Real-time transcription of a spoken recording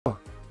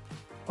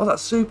Oh,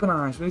 that's super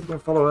nice. We need to go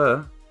and follow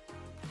her.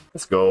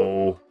 Let's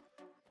go.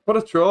 What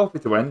a trophy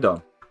to end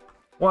on.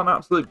 What an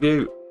absolute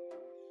beaut.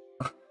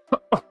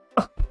 What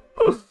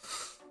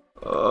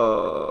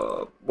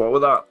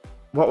was that?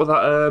 What was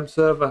that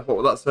server? What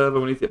was that server?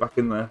 We need to get back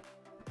in there.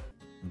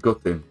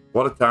 Gutting.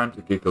 What a time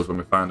to kick us when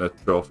we find a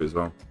trophy as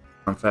well.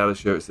 I'm fairly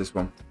sure it's this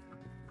one.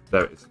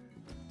 There it is.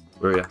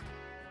 Where are you?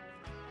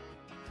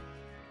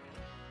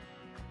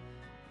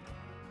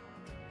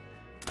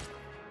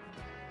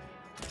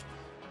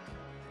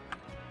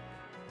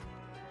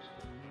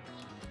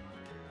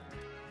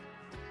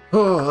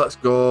 Oh, let's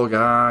go,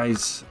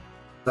 guys.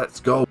 Let's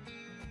go.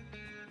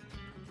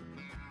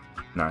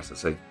 Nice,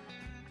 let's see.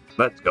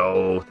 Let's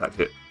go. Tax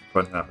it. If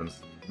anything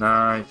happens.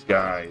 Nice,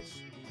 guys.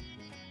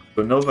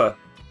 So another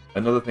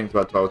thing to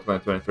add to our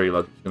 2023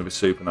 lodge, which is going to be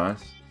super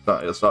nice.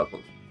 It'll start to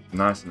look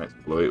nice in the next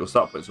couple of weeks. We'll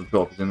start putting some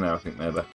trophies in there, I think, maybe.